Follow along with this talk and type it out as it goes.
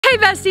Hey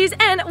besties,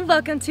 and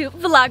welcome to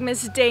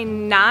Vlogmas day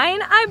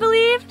 9, I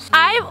believe.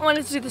 I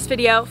wanted to do this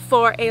video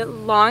for a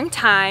long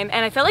time,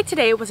 and I felt like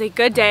today was a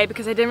good day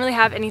because I didn't really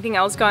have anything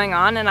else going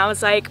on, and I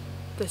was like,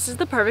 this is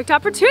the perfect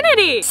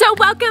opportunity. So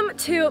welcome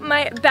to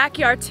my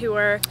backyard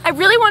tour. I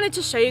really wanted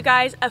to show you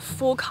guys a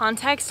full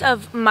context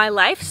of my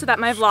life so that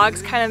my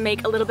vlogs kind of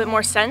make a little bit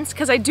more sense,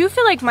 because I do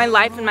feel like my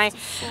life and my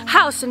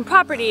house and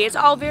property is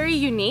all very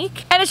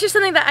unique, and it's just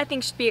something that I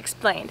think should be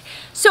explained.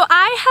 So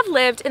I have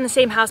lived in the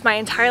same house my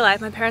entire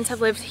life. My parents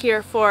have lived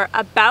here for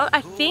about,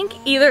 I think,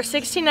 either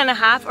 16 and a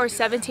half or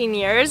 17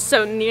 years,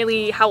 so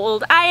nearly how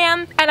old I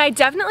am. And I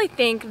definitely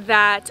think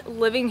that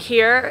living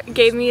here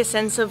gave me a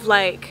sense of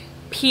like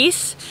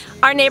peace.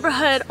 Our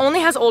neighborhood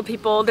only has old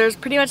people. There's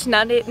pretty much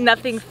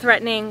nothing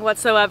threatening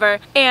whatsoever,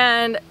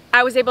 and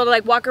I was able to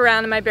like walk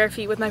around in my bare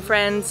feet with my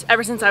friends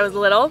ever since I was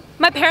little.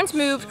 My parents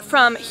moved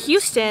from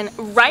Houston,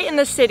 right in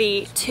the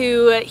city,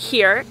 to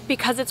here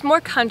because it's more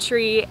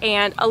country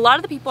and a lot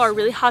of the people are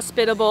really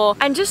hospitable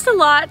and just a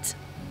lot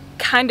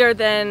kinder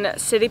than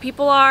city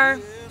people are.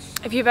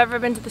 If you've ever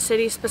been to the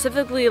city,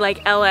 specifically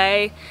like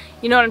LA,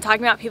 you know what I'm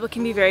talking about. People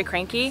can be very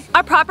cranky.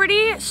 Our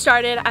property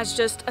started as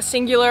just a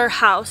singular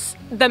house,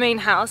 the main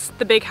house,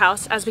 the big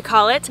house as we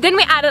call it. Then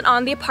we added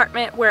on the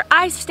apartment where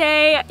I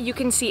stay. You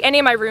can see any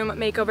of my room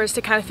makeovers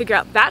to kind of figure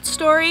out that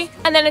story.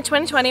 And then in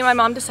 2020, my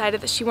mom decided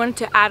that she wanted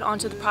to add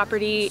onto the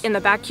property in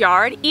the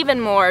backyard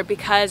even more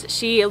because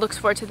she looks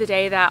forward to the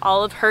day that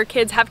all of her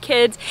kids have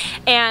kids,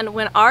 and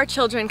when our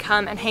children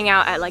come and hang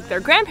out at like their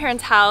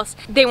grandparents' house,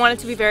 they want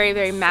it to be very,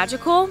 very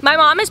magical. My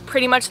mom is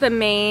pretty much the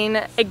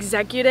main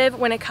executive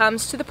when it comes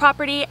to the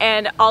property,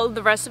 and all of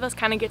the rest of us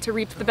kind of get to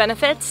reap the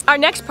benefits. Our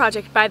next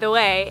project, by the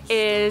way,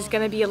 is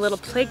gonna be a little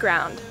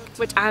playground,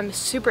 which I'm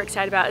super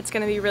excited about. It's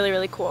gonna be really,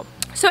 really cool.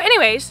 So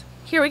anyways,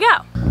 here we go.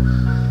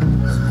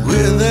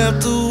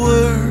 Without the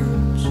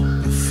words,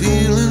 the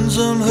feelings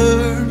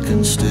unheard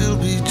can still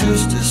be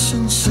just as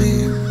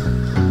sincere.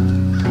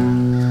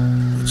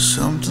 But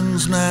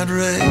something's not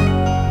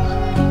right.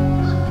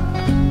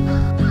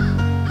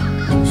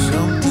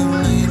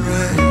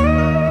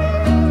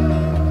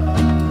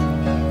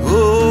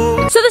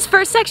 So this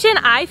first section,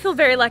 I feel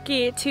very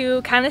lucky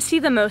to kind of see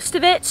the most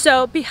of it.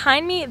 So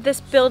behind me, this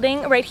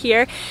building right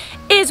here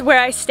is where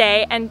I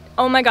stay, and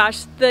oh my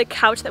gosh, the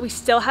couch that we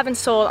still haven't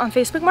sold on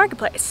Facebook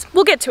Marketplace.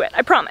 We'll get to it,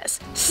 I promise.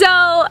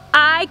 So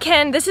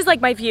this is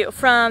like my view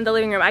from the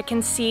living room. I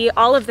can see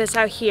all of this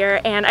out here,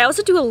 and I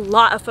also do a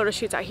lot of photo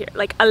shoots out here,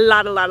 like a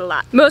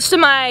lot. Most of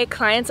my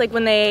clients, like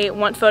when they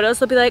want photos,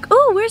 they'll be like,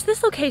 oh, where's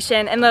this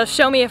location? And they'll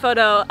show me a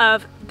photo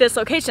of this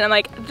location. I'm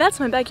like, that's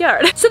my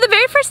backyard. So the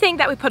very first thing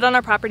that we put on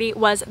our property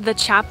was the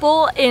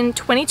chapel in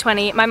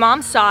 2020. My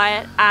mom saw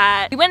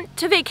it we went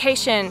to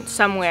vacation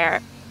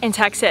somewhere in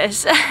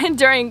Texas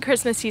during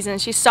Christmas season.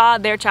 She saw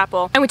their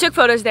chapel and we took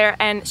photos there,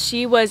 and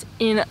she was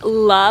in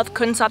love,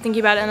 couldn't stop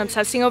thinking about it and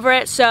obsessing over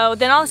it. So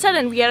then all of a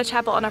sudden we had a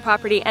chapel on our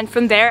property, and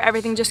from there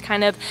everything just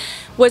kind of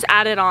was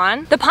added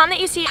on. The pond that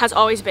you see has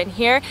always been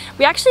here.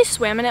 We actually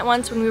swam in it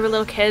once when we were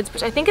little kids,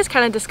 which I think is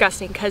kind of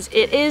disgusting because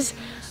it is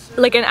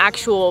like an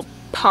actual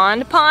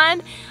pond,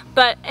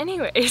 but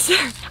anyways.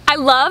 I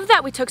love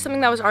that we took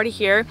something that was already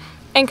here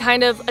and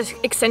kind of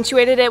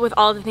accentuated it with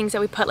all the things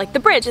that we put, like the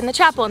bridge and the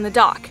chapel and the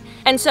dock.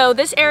 And so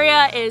this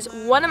area is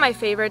one of my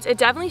favorites. It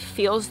definitely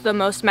feels the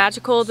most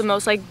magical, the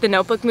most like the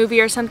Notebook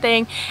movie or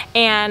something,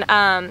 and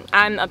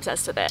I'm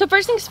obsessed with it. So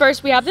first things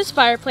first, we have this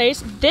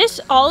fireplace.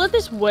 All of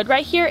this wood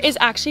right here is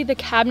actually the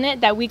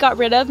cabinet that we got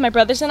rid of, my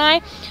brothers and I,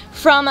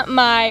 from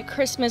my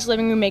Christmas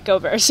living room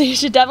makeover. So you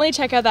should definitely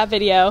check out that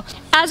video.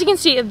 As you can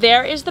see,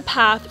 there is the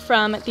path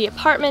from the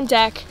apartment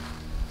deck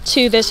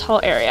to this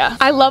whole area.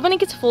 I love when it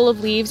gets full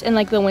of leaves in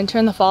like the winter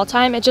and the fall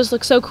time. It just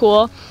looks so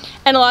cool.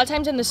 And a lot of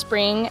times in the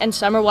spring and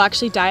summer we'll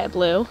actually dye it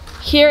blue.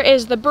 Here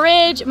is the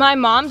bridge. My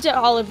mom did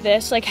all of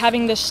this, like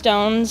having the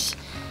stones,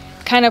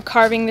 kind of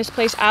carving this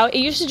place out.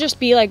 It used to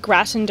just be like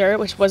grass and dirt,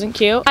 which wasn't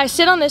cute. I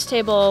sit on this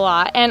table a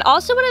lot. And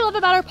also what I love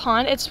about our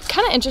pond, it's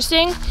kind of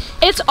interesting.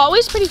 It's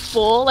always pretty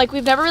full. Like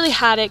we've never really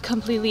had it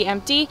completely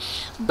empty,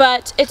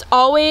 but it's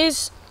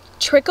always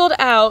trickled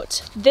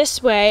out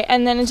this way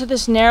and then into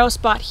this narrow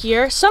spot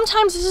here.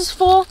 Sometimes this is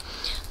full,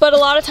 but a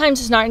lot of times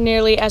it's not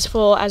nearly as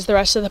full as the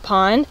rest of the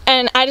pond.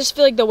 And I just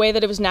feel like the way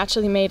that it was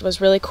naturally made was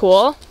really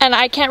cool. And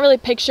I can't really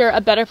picture a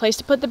better place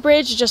to put the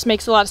bridge. It just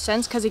makes a lot of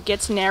sense because it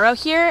gets narrow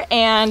here,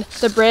 and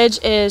the bridge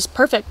is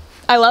perfect.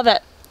 I love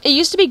it. It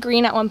used to be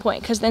green at one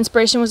point because the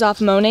inspiration was off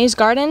Monet's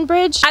garden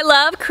bridge. I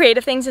love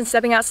creative things and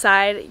stepping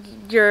outside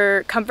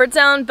your comfort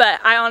zone, but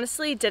I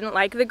honestly didn't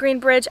like the green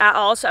bridge at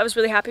all, so I was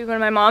really happy when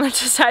my mom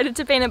decided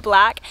to paint it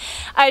black.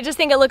 I just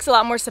think it looks a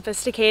lot more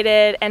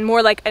sophisticated and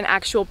more like an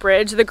actual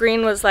bridge. The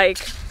green was like,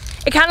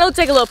 it kind of looks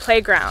like a little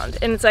playground,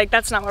 and it's like,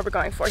 that's not what we're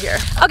going for here.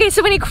 Okay,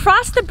 so when you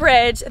cross the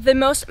bridge, the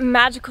most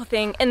magical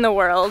thing in the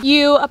world,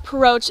 you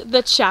approach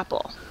the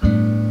chapel.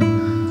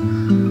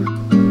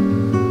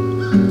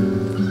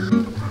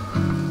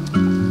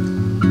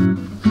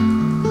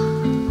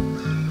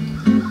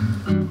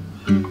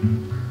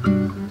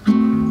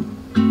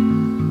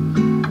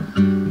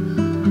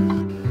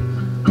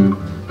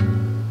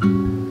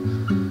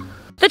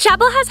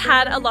 chapel has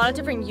had a lot of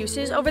different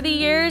uses over the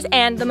years,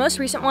 and the most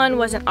recent one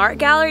was an art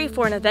gallery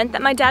for an event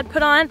that my dad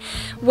put on,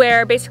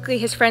 where basically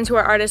his friends who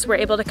are artists were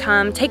able to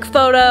come take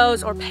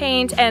photos or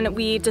paint, and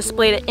we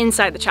displayed it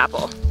inside the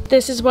chapel.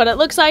 This is what it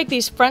looks like.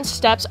 These front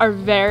steps are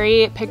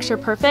very picture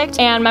perfect,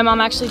 and my mom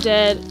actually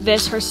did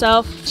this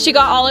herself. She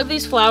got all of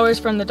these flowers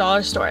from the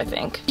dollar store, I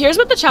think. Here's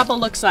what the chapel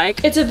looks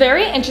like. It's a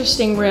very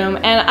interesting room,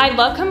 and I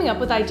love coming up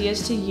with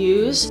ideas to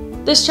use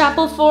this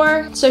chapel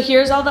for. So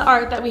here's all the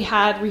art that we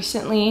had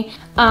recently.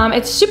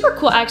 It's super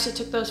cool. I actually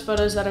took those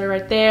photos that are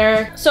right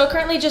there. So it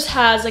currently just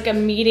has like a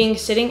meeting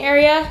sitting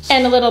area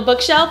and a little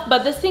bookshelf,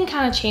 but this thing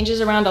kind of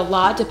changes around a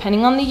lot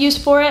depending on the use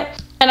for it.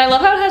 And I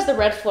love how it has the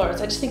red floors.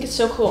 I just think it's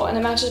so cool, and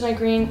it matches my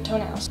green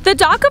toenails. The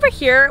dock over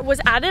here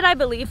was added, I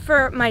believe,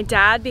 for my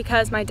dad,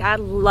 because my dad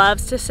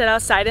loves to sit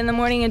outside in the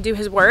morning and do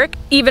his work,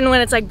 even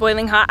when it's like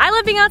boiling hot. I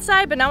love being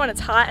outside, but not when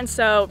it's hot, and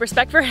so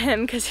respect for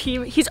him, because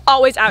he's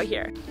always out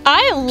here.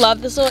 I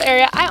love this little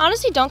area. I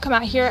honestly don't come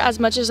out here as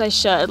much as I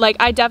should. Like,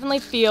 I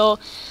definitely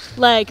feel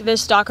like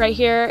this dock right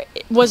here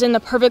was in the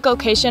perfect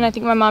location. I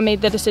think my mom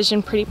made the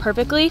decision pretty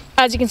perfectly.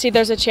 As you can see,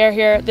 there's a chair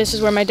here. This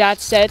is where my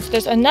dad sits.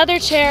 There's another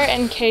chair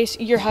in case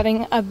you're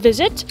having a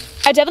visit.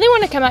 I definitely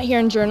want to come out here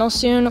and journal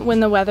soon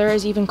when the weather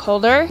is even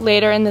colder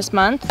later in this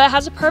month. It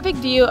has a perfect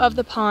view of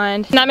the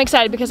pond, and I'm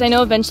excited because I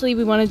know eventually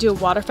we want to do a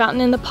water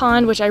fountain in the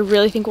pond, which I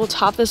really think will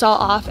top this all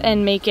off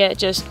and make it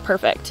just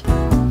perfect.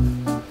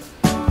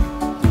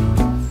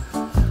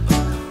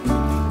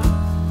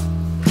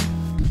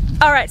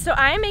 All right, so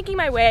I am making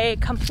my way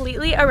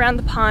completely around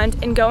the pond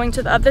and going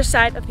to the other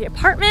side of the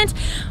apartment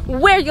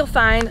where you'll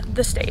find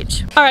the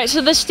stage. All right,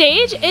 so the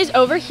stage is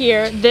over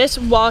here. This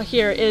wall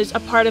here is a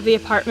part of the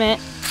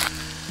apartment.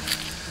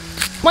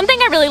 One thing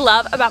I really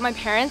love about my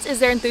parents is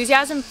their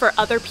enthusiasm for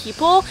other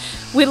people.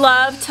 We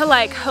love to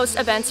like host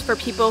events for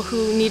people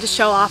who need to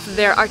show off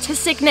their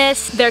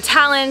artisticness, their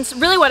talents,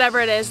 really whatever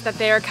it is that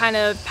they're kind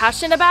of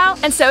passionate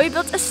about. And so we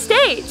built a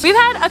stage. We've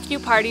had a few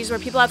parties where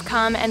people have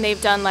come and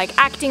they've done like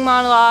acting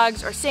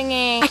monologues or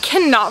singing. I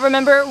cannot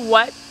remember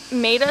what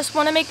made us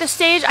want to make this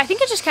stage. I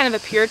think it just kind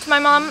of appeared to my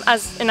mom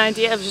as an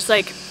idea of just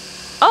like,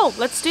 oh,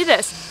 let's do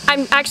this.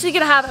 I'm actually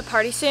gonna have a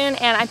party soon,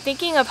 and I'm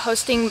thinking of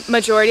hosting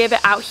majority of it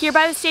out here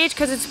by the stage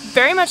because it's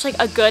very much like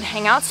a good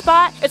hangout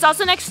spot. It's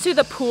also next to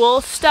the pool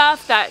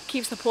stuff that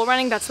keeps the pool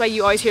running. That's why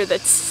you always hear the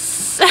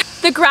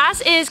tss. The grass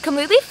is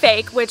completely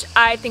fake, which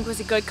I think was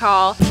a good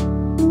call.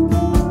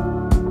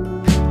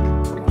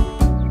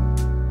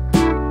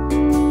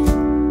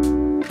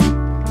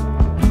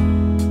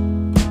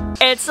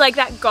 It's like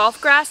that golf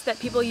grass that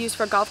people use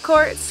for golf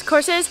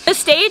courses. The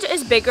stage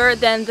is bigger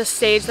than the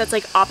stage that's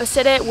like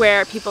opposite it,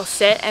 where people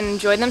sit and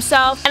enjoy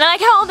themselves. And I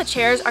like how all the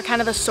chairs are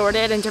kind of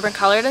assorted and different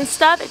colored and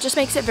stuff. It just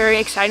makes it very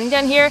exciting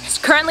down here.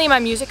 Currently my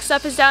music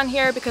stuff is down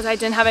here because I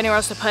didn't have anywhere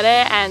else to put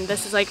it, and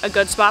this is like a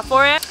good spot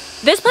for it.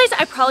 This place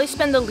I probably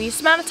spend the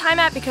least amount of time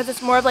at because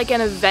it's more of like an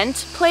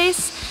event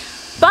place.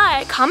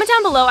 But comment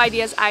down below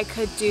ideas I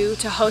could do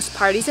to host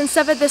parties and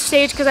stuff at this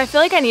stage, because I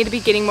feel like I need to be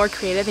getting more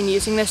creative and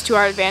using this to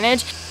our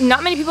advantage.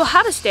 Not many people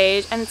have a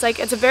stage, and it's like,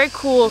 it's a very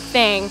cool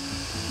thing,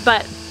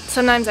 but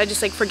sometimes I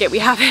just like forget we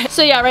have it.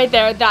 So yeah, right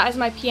there, that is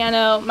my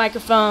piano,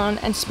 microphone,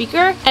 and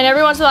speaker. And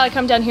every once in a while I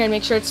come down here and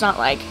make sure it's not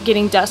like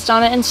getting dust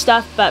on it and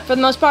stuff, but for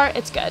the most part,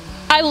 it's good.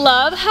 I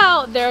love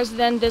how there's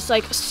then this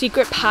like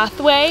secret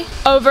pathway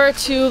over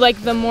to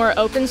like the more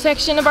open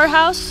section of our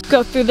house.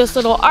 Go through this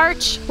little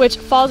arch, which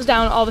falls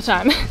down all the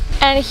time.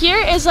 And here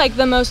is like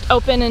the most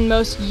open and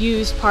most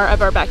used part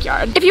of our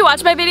backyard. If you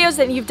watch my videos,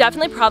 then you've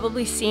definitely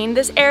probably seen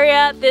this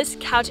area. This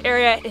couch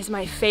area is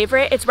my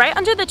favorite. It's right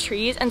under the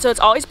trees, and so it's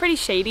always pretty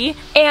shady.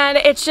 And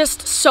it's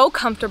just so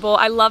comfortable.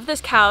 I love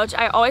this couch.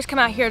 I always come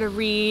out here to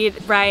read,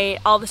 write,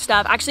 all the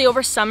stuff. Actually,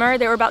 over summer,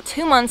 there were about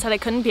 2 months that I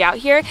couldn't be out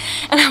here,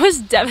 and I was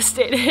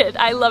devastated.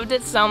 I loved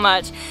it so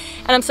much.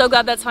 And I'm so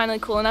glad that's finally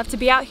cool enough to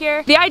be out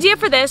here. The idea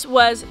for this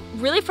was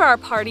really for our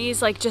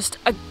parties, like just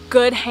a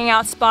good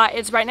hangout spot.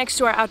 It's right next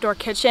to our outdoor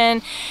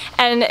kitchen,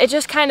 and it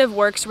just kind of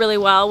works really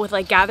well with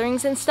like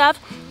gatherings and stuff.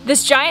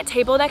 This giant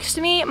table next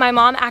to me, my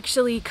mom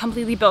actually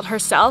completely built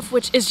herself,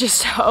 which is just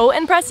so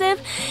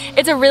impressive.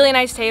 It's a really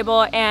nice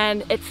table,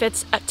 and it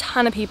fits a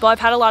ton of people. I've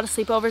had a lot of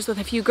sleepovers with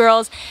a few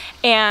girls,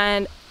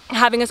 and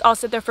having us all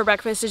sit there for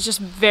breakfast is just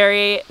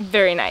very,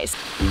 very nice.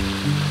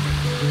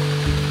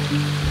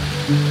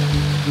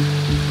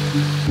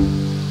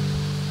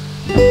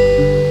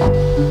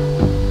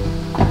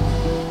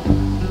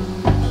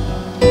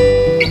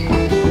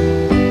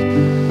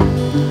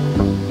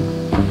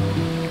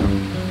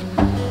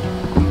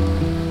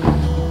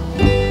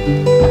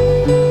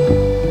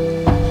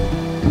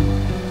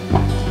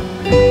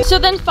 So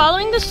then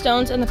following the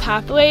stones and the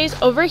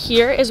pathways, over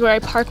here is where I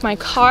park my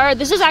car.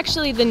 This is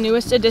actually the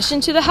newest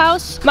addition to the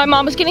house. My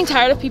mom was getting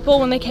tired of people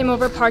when they came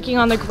over parking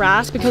on the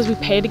grass because we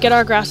pay to get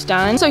our grass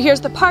done. So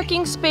here's the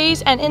parking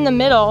space, and in the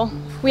middle,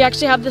 we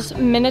actually have this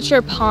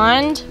miniature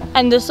pond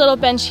and this little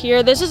bench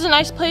here. This is a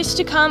nice place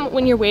to come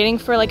when you're waiting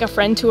for like a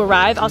friend to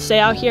arrive. I'll stay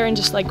out here and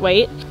just like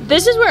wait.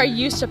 This is where I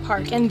used to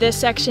park, in this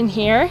section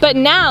here. But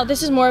now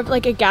this is more of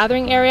like a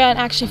gathering area, and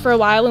actually for a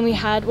while when we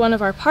had one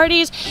of our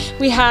parties,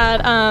 we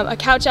had a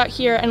couch out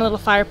here and a little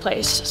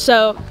fireplace.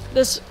 So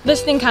this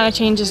thing kind of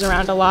changes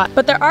around a lot.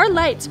 But there are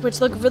lights,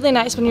 which look really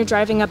nice when you're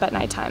driving up at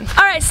nighttime.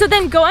 All right, so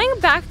then going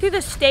back through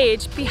the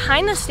stage,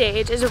 behind the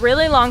stage is a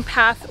really long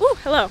path, ooh,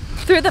 hello,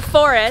 through the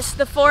forest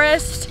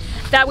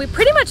that we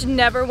pretty much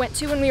never went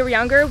to when we were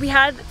younger. We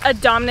had a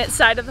dominant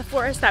side of the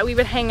forest that we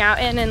would hang out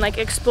in and like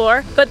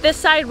explore, but this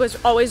side was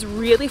always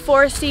really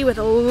foresty with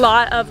a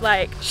lot of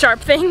like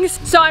sharp things.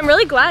 So I'm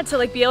really glad to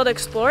like be able to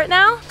explore it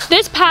now.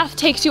 This path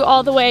takes you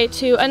all the way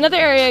to another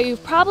area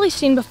you've probably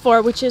seen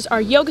before, which is our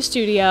yoga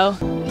studio.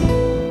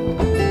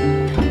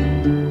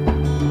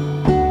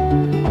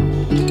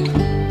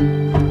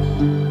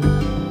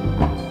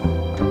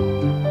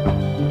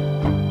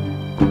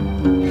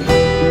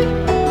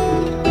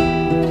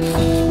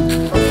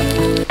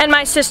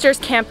 My sister's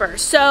camper.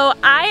 So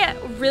I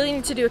really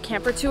need to do a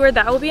camper tour.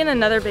 That will be in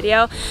another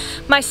video.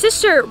 My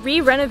sister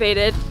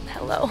re-renovated,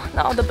 hello,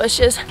 all the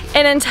bushes,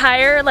 an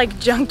entire like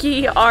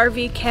junky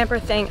RV camper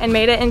thing and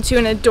made it into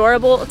an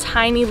adorable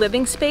tiny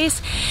living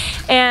space,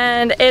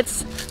 and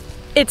it's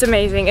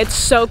amazing. It's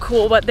so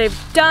cool what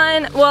they've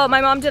done. Well,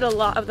 my mom did a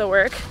lot of the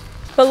work,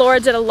 but Laura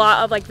did a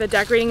lot of like the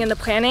decorating and the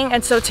planning,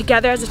 and so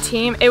together as a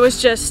team it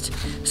was just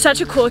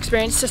such a cool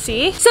experience to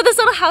see. So this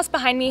little house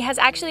behind me has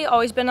actually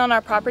always been on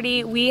our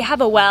property. We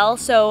have a well,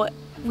 so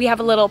we have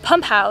a little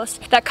pump house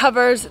that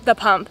covers the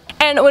pump.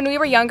 And when we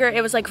were younger,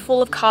 it was like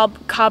full of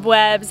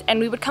cobwebs, and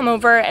we would come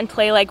over and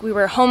play like we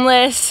were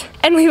homeless,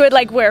 and we would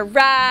like wear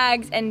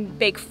rags and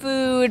bake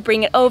food,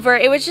 bring it over.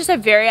 It was just a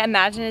very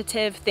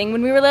imaginative thing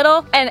when we were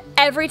little. And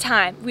every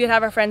time we would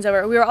have our friends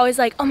over, we were always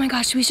like, oh my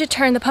gosh, we should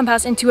turn the pump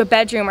house into a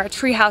bedroom or a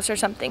tree house or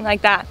something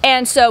like that.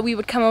 And so we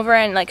would come over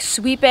and like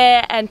sweep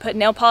it and put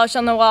nail polish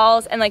on the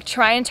walls and like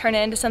try and turn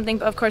it into something,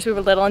 but of course we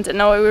were little and didn't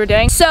know what we were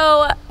doing.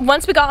 So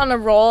once we got on a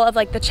roll of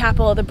like the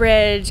chapel, the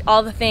bridge,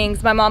 all the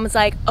things, my mom was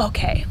like,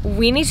 okay,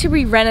 we need to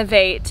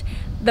re-renovate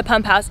the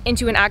pump house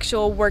into an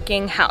actual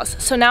working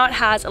house. So now it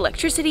has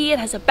electricity, it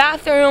has a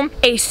bathroom,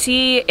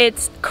 AC,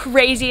 it's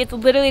crazy. It's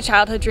literally a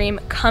childhood dream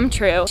come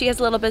true. She has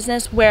a little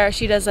business where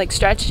she does like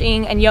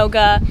stretching and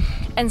yoga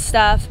and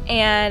stuff,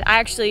 and I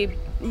actually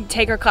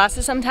take her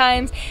classes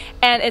sometimes,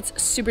 and it's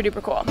super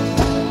duper cool.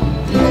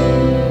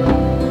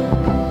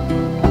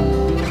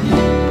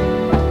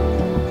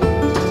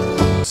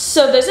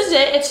 So this is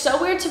it. It's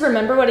so weird to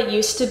remember what it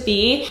used to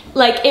be.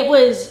 Like, it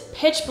was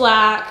pitch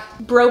black,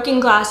 broken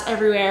glass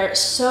everywhere.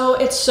 So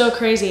it's so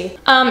crazy.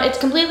 It's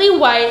completely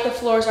white. The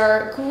floors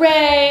are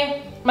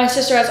gray. My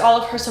sister has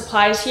all of her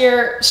supplies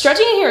here.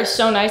 Stretching in here is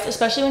so nice,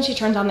 especially when she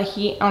turns on the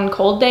heat on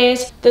cold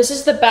days. This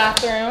is the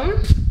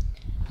bathroom.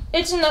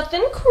 It's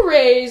nothing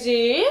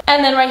crazy.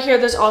 And then right here,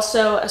 there's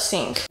also a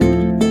sink.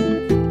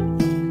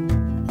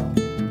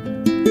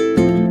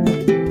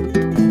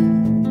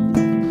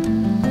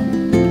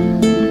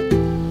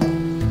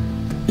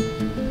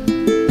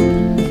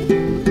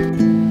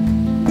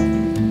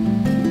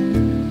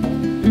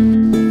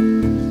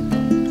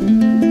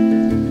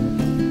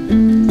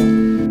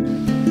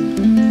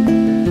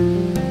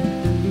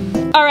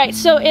 Alright,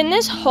 so in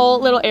this whole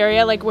little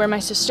area, like where my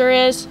sister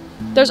is,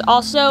 there's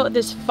also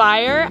this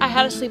fire. I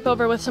had a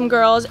sleepover with some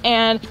girls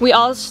and we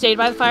all stayed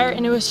by the fire,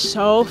 and it was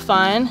so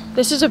fun.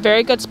 This is a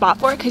very good spot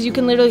for it because you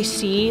can literally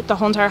see the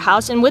whole entire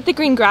house, and with the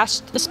green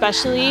grass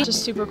especially,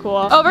 just super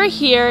cool. Over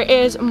here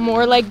is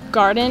more like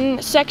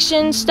garden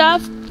section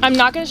stuff. I'm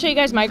not going to show you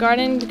guys my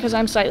garden because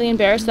I'm slightly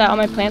embarrassed that all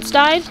my plants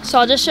died. So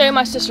I'll just show you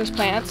my sister's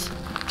plants.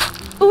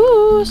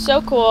 Ooh,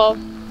 so cool.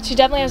 She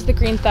definitely has the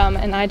green thumb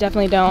and I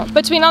definitely don't.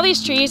 Between all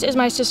these trees is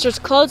my sister's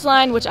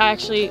clothesline, which I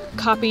actually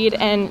copied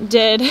and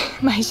did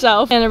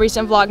myself in a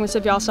recent Vlogmas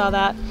if y'all saw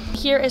that.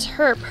 Here is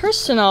her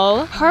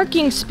personal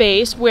parking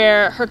space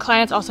where her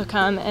clients also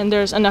come, and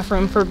there's enough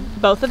room for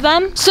both of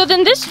them. So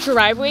then this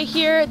driveway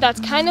here, that's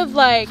kind of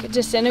like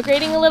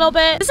disintegrating a little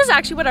bit. This is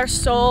actually what our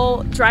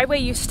sole driveway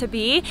used to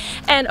be,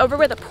 and over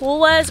where the pool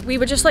was, we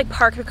would just like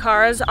park the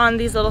cars on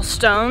these little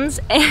stones,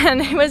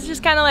 and it was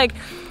just kind of like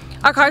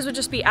our cars would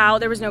just be out.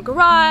 There was no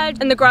garage,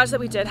 and the garage that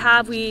we did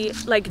have, we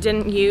like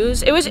didn't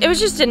use. It was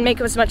just didn't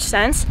make as much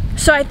sense.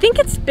 So I think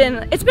it's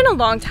been a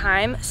long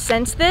time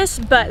since this,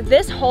 but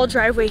this whole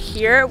driveway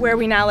here where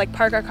we now like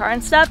park our car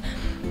and stuff,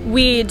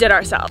 we did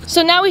ourselves.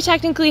 So now we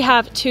technically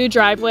have two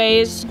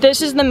driveways.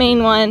 This is the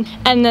main one,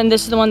 and then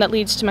this is the one that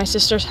leads to my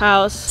sister's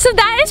house. So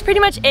that is pretty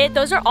much it.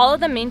 Those are all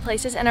of the main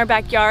places in our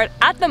backyard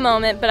at the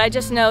moment, but I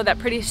just know that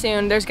pretty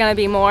soon there's gonna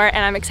be more, and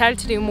I'm excited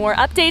to do more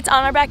updates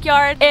on our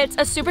backyard. It's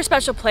a super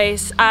special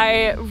place.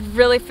 I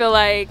really feel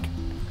like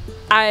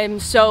I'm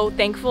so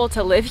thankful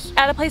to live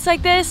at a place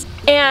like this,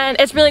 and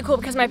it's really cool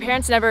because my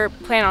parents never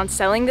plan on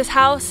selling this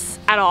house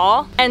at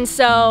all, and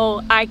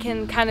so I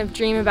can kind of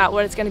dream about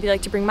what it's going to be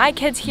like to bring my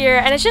kids here,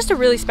 and it's just a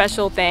really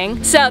special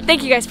thing. So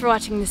thank you guys for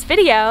watching this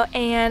video,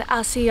 and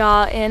I'll see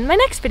y'all in my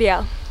next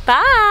video.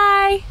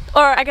 Bye!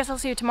 Or I guess I'll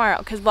see you tomorrow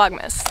because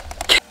Vlogmas.